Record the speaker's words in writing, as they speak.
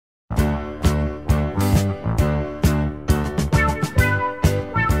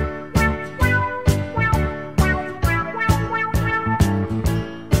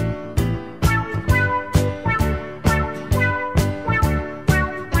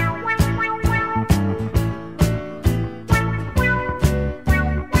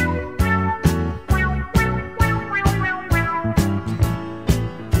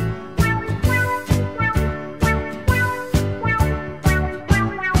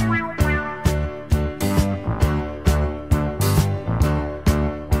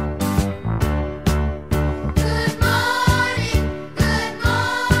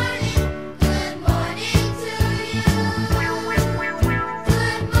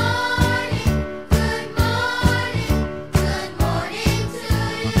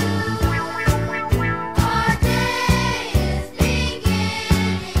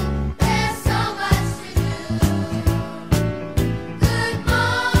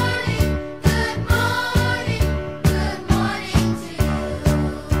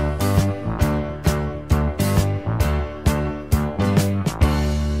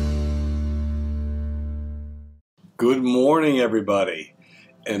morning, everybody,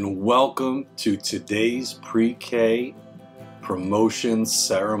 and welcome to today's pre-K promotion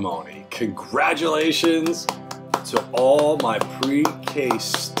ceremony. Congratulations to all my pre-K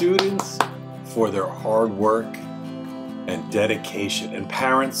students for their hard work and dedication. And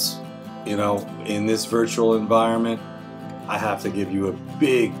parents, you know, in this virtual environment, I have to give you a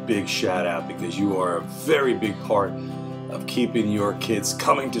big shout out because you are a very big part of keeping your kids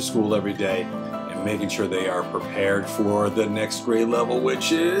coming to school every day and making sure they are prepared for the next grade level,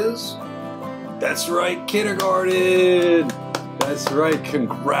 which is, that's right, kindergarten. That's right.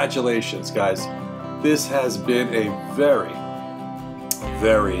 Congratulations, guys. This has been a very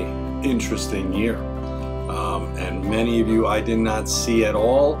interesting year. And many of you I did not see at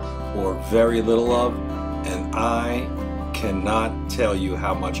all or very little of, and I cannot tell you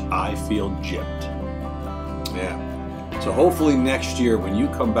how much I feel gypped. Yeah. So hopefully next year when you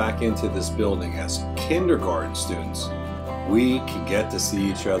come back into this building as kindergarten students, we can get to see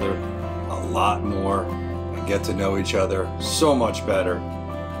each other a lot more and get to know each other so much better.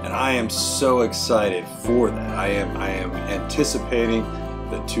 And I am so excited for that. I am anticipating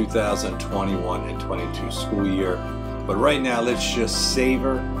the 2021 and 22 school year. But right now, let's just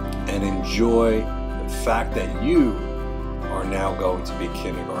savor and enjoy the fact that you are now going to be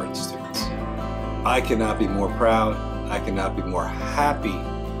kindergarten students. I cannot be more proud. I cannot be more happy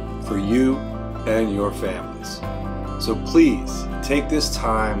for you and your families. So please take this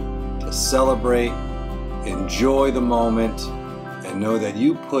time to celebrate, enjoy the moment, and know that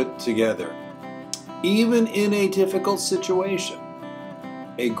you put together, even in a difficult situation,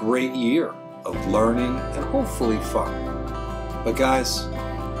 a great year of learning and hopefully fun. But guys,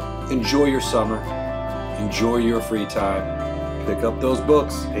 enjoy your summer, enjoy your free time, pick up those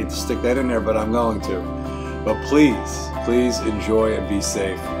books. Hate to stick that in there, but I'm going to. But please enjoy and be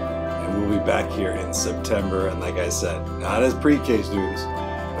safe. And we'll be back here in September. And like I said, not as pre-K students,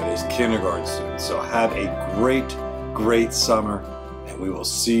 but as kindergarten students. So have a great summer, and we will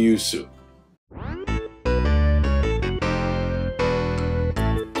see you soon.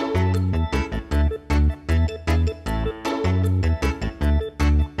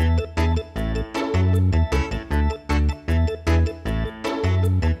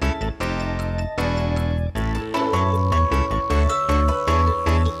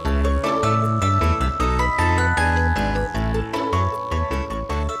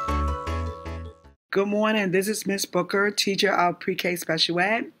 Good morning, this is Miss Booker, teacher of Pre-K Special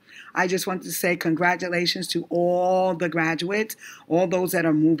Ed. I just want to say congratulations to all the graduates, all those that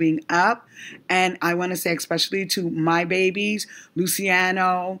are moving up. And I want to say especially to my babies,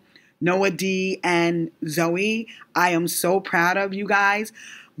 Luciano, Noah D, and Zoe. I am so proud of you guys.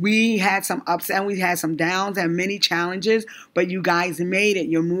 We had some ups and we had some downs and many challenges, but you guys made it.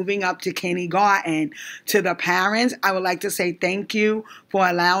 You're moving up to kindergarten. To the parents, I would like to say thank you for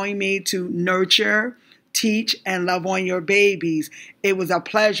allowing me to nurture, teach, and love on your babies. It was a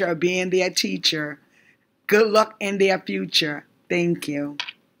pleasure being their teacher. Good luck in their future. Thank you.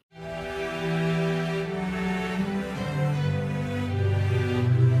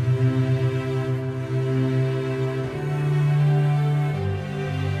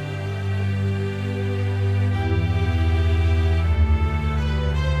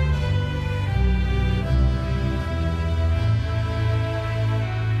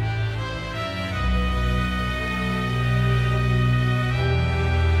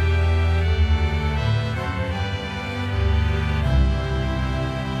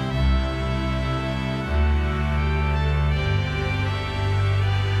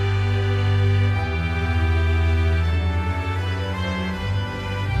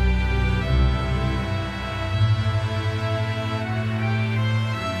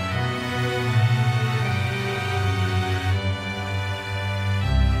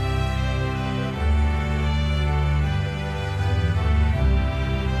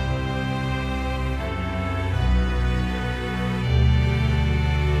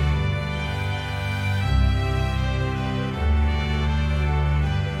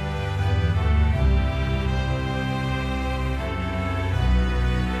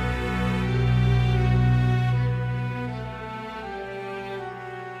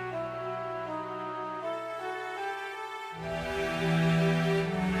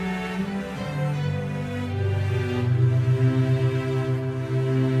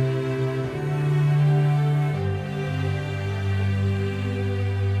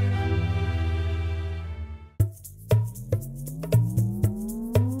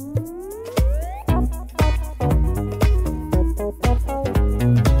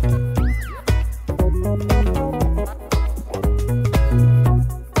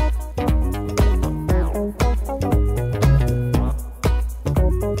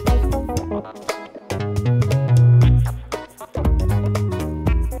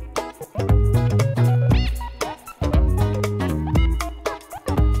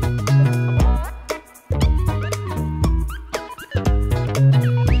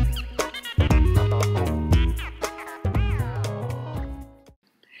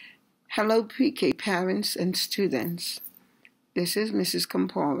 Hello, pre-K parents and students. This is Mrs.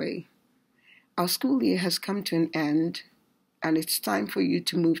 Campore. Our school year has come to an end, and it's time for you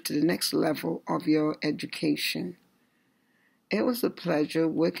to move to the next level of your education. It was a pleasure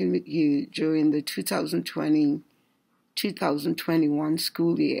working with you during the 2020-2021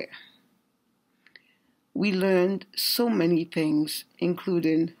 school year. We learned so many things,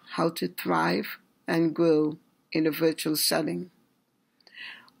 including how to thrive and grow in a virtual setting.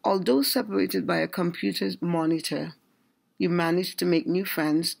 Although separated by a computer monitor, you managed to make new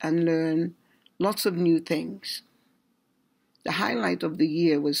friends and learn lots of new things. The highlight of the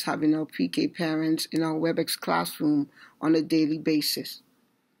year was having our pre-K parents in our WebEx classroom on a daily basis.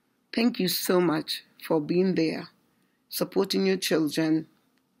 Thank you so much for being there, supporting your children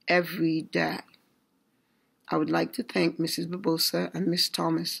every day. I would like to thank Mrs. Barbosa and Ms.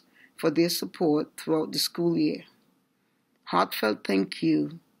 Thomas for their support throughout the school year. Heartfelt thank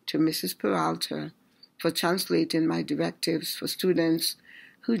you to Mrs. Peralta for translating my directives for students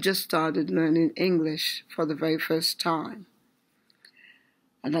who just started learning English for the very first time.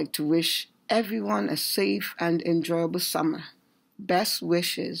 I'd like to wish everyone a safe and enjoyable summer. Best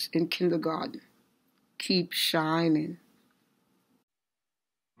wishes in kindergarten. Keep shining.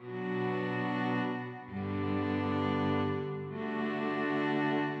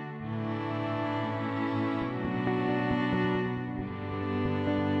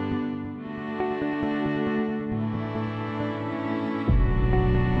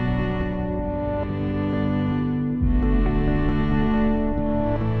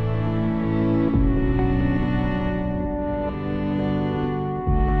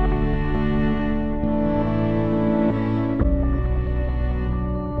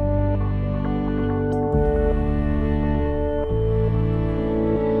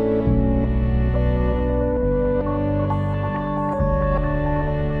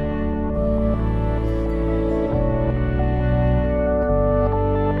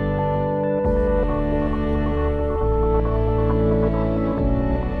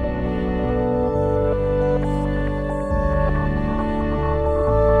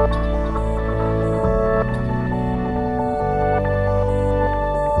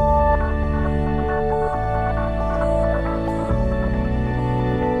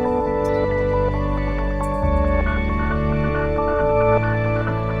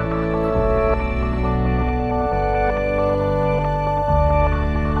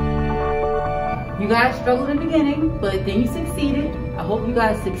 You guys struggled in the beginning, but then you succeeded. I hope you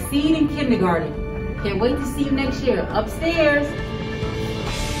guys succeed in kindergarten. Can't wait to see you next year. Upstairs.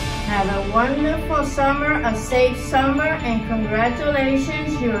 Have a wonderful summer, a safe summer, and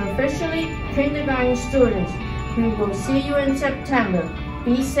congratulations, you're officially kindergarten students. We will see you in September.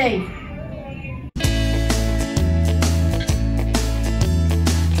 Be safe.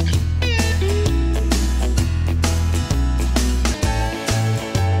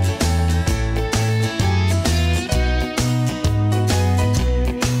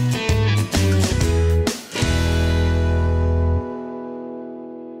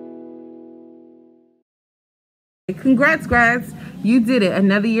 Congrats, grads. You did it.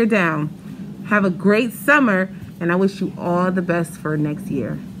 Another year down. Have a great summer, and I wish you all the best for next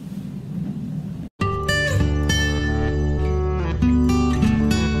year.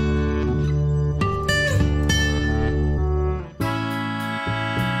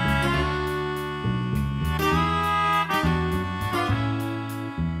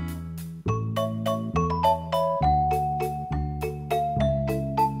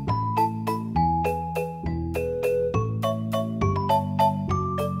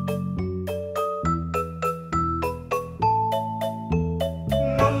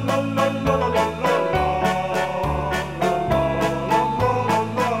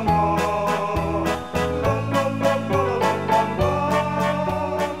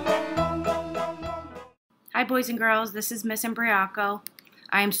 Hi boys and girls, this is Miss Imbriaco.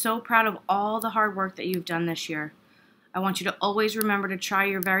 I am so proud of all the hard work that you've done this year. I want you to always remember to try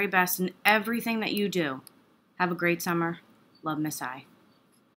your very best in everything that you do. Have a great summer. Love, Miss I.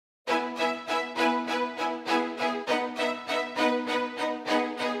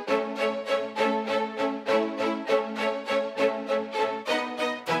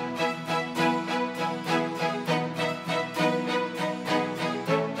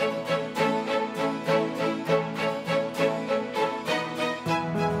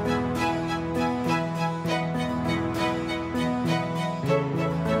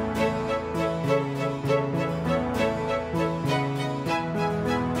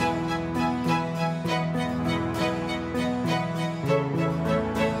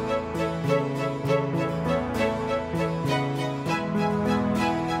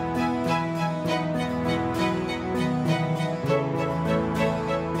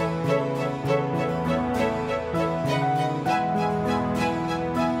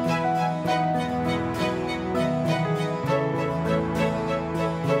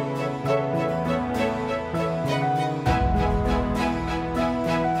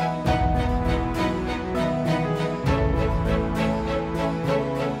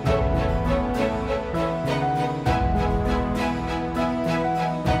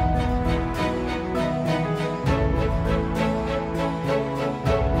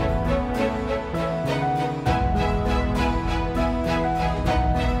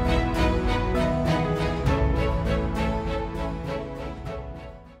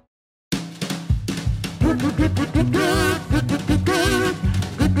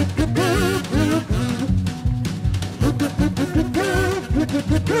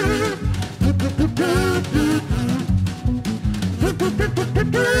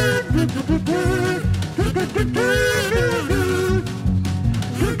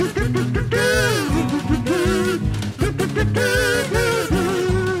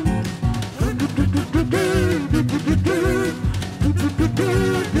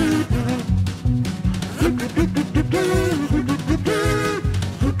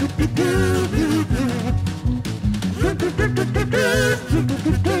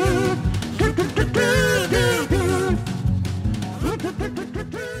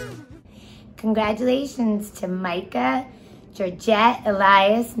 Congratulations to Micah, Georgette,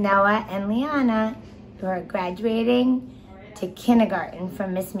 Elias, Noah, and Liana, who are graduating to kindergarten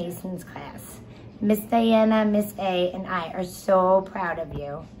from Miss Mason's class. Miss Diana, Miss A, and I are so proud of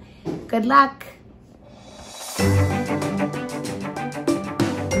you. Good luck.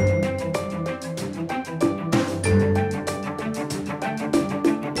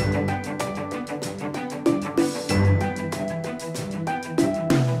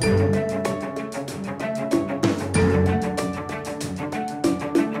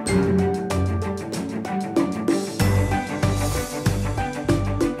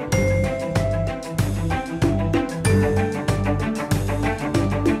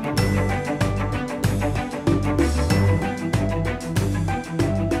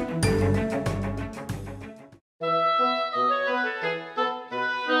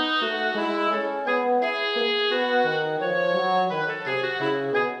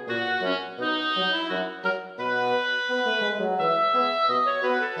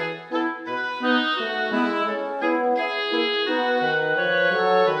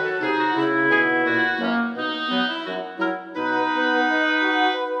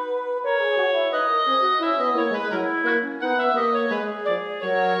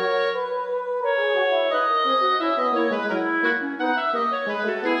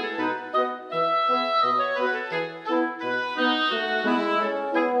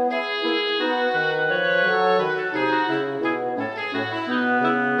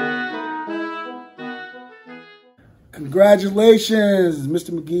 Congratulations,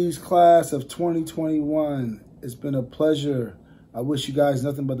 Mr. McGee's class of 2021. It's been a pleasure. I wish you guys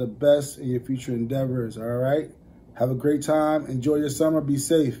nothing but the best in your future endeavors, all right? Have a great time. Enjoy your summer. Be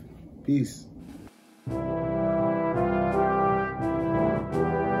safe. Peace.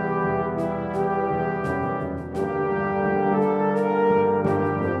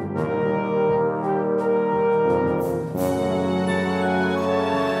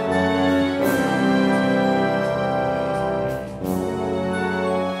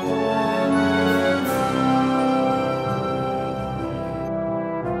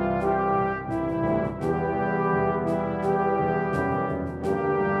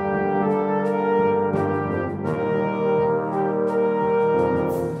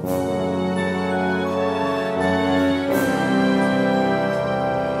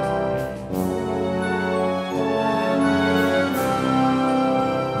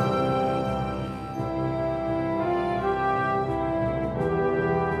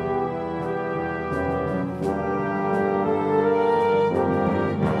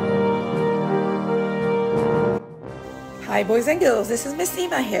 Hi boys and girls, this is Miss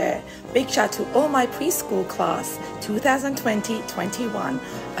Ema here. Big shout to all my preschool class 2020-21.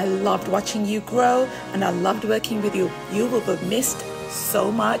 I loved watching you grow and I loved working with you. You will be missed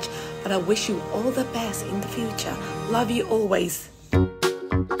so much, but I wish you all the best in the future. Love you always.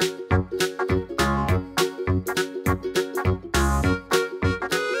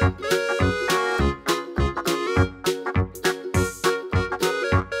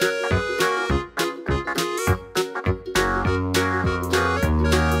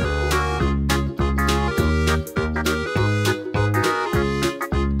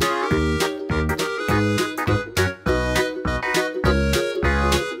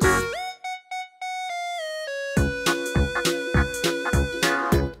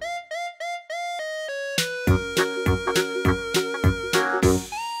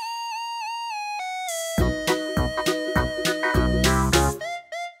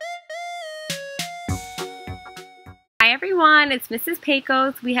 Hi everyone, it's Mrs.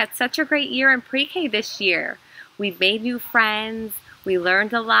 Pecos. We had such a great year in pre-K this year. We made new friends, we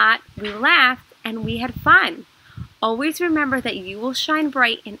learned a lot, we laughed, and we had fun. Always remember that you will shine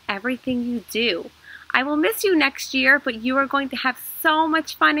bright in everything you do. I will miss you next year, but you are going to have so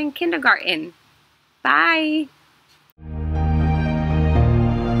much fun in kindergarten. Bye!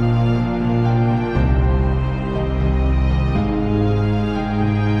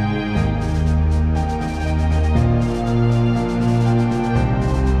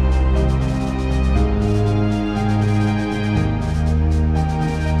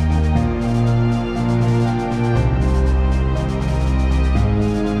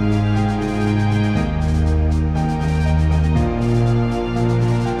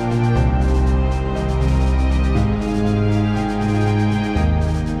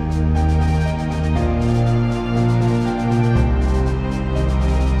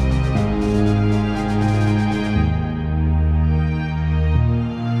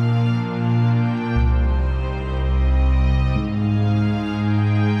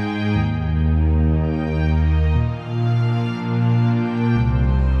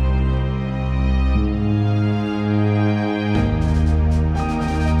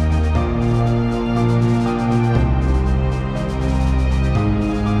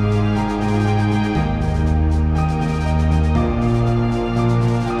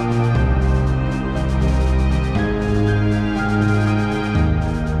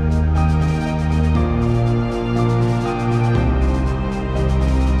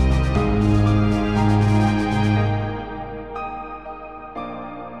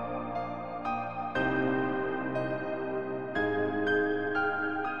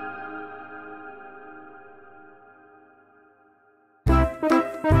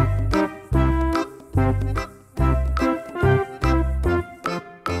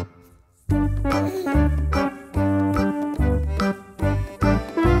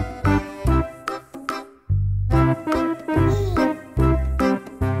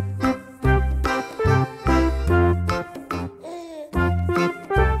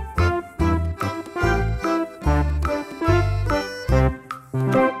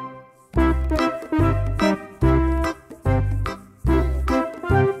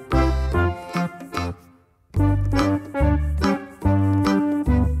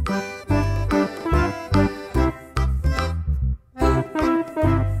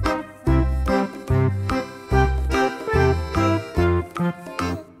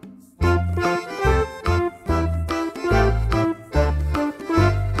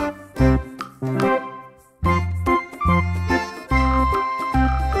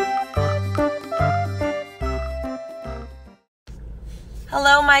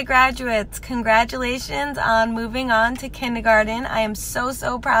 Hello, my graduates. Congratulations on moving on to kindergarten. I am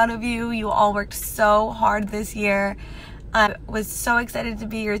so proud of you. You all worked so hard this year. I was so excited to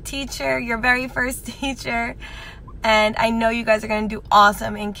be your teacher, your very first teacher. And I know you guys are going to do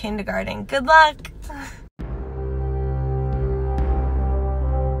awesome in kindergarten. Good luck.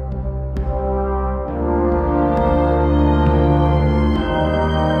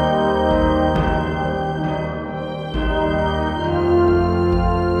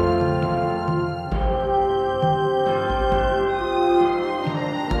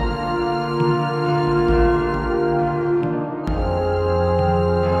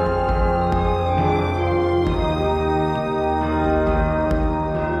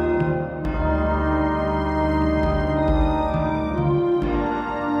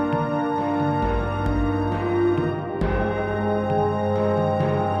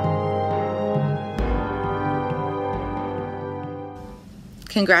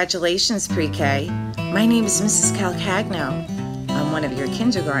 Congratulations, Pre-K. My name is Mrs. Calcagno. I'm one of your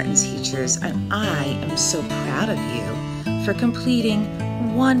kindergarten teachers, and I am so proud of you for completing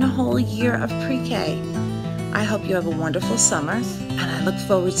 1 whole year of Pre-K. I hope you have a wonderful summer, and I look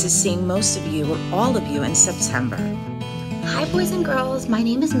forward to seeing most of you, or all of you, in September. Hi, boys and girls. My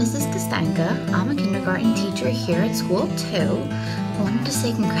name is Mrs. Kostenka. I'm a kindergarten teacher here at school, too. I wanted to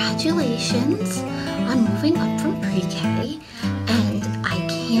say congratulations on moving up from Pre-K, and I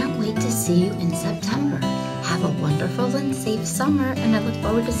can't wait to see you in September. Have a wonderful and safe summer, and I look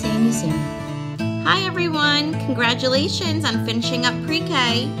forward to seeing you soon. Hi everyone, congratulations on finishing up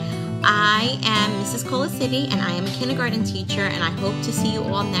Pre-K. I am Mrs. Colasity and I am a kindergarten teacher, and I hope to see you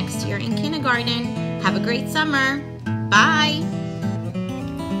all next year in kindergarten. Have a great summer. Bye.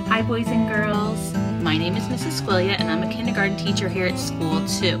 Hi boys and girls, my name is Mrs. Squillia and I'm a kindergarten teacher here at school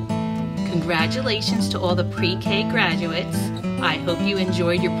too. Congratulations to all the Pre-K graduates. I hope you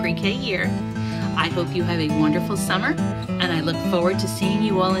enjoyed your Pre-K year. I hope you have a wonderful summer, and I look forward to seeing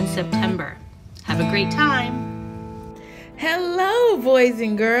you all in September. Have a great time. Hello, boys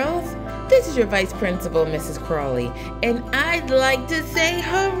and girls. This is your Vice Principal, Mrs. Crawley, and I'd like to say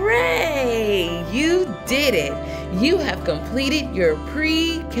hooray! You did it. You have completed your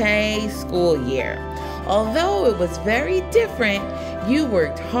Pre-K school year. Although it was very different, you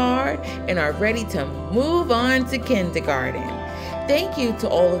worked hard and are ready to move on to kindergarten. Thank you to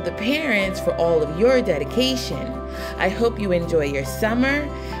all of the parents for all of your dedication. I hope you enjoy your summer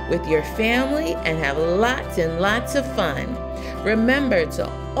with your family and have lots and lots of fun. Remember to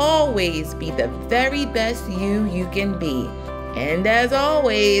always be the very best you can be. And as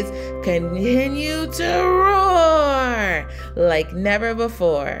always, continue to roar like never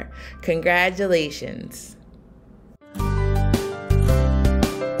before. Congratulations.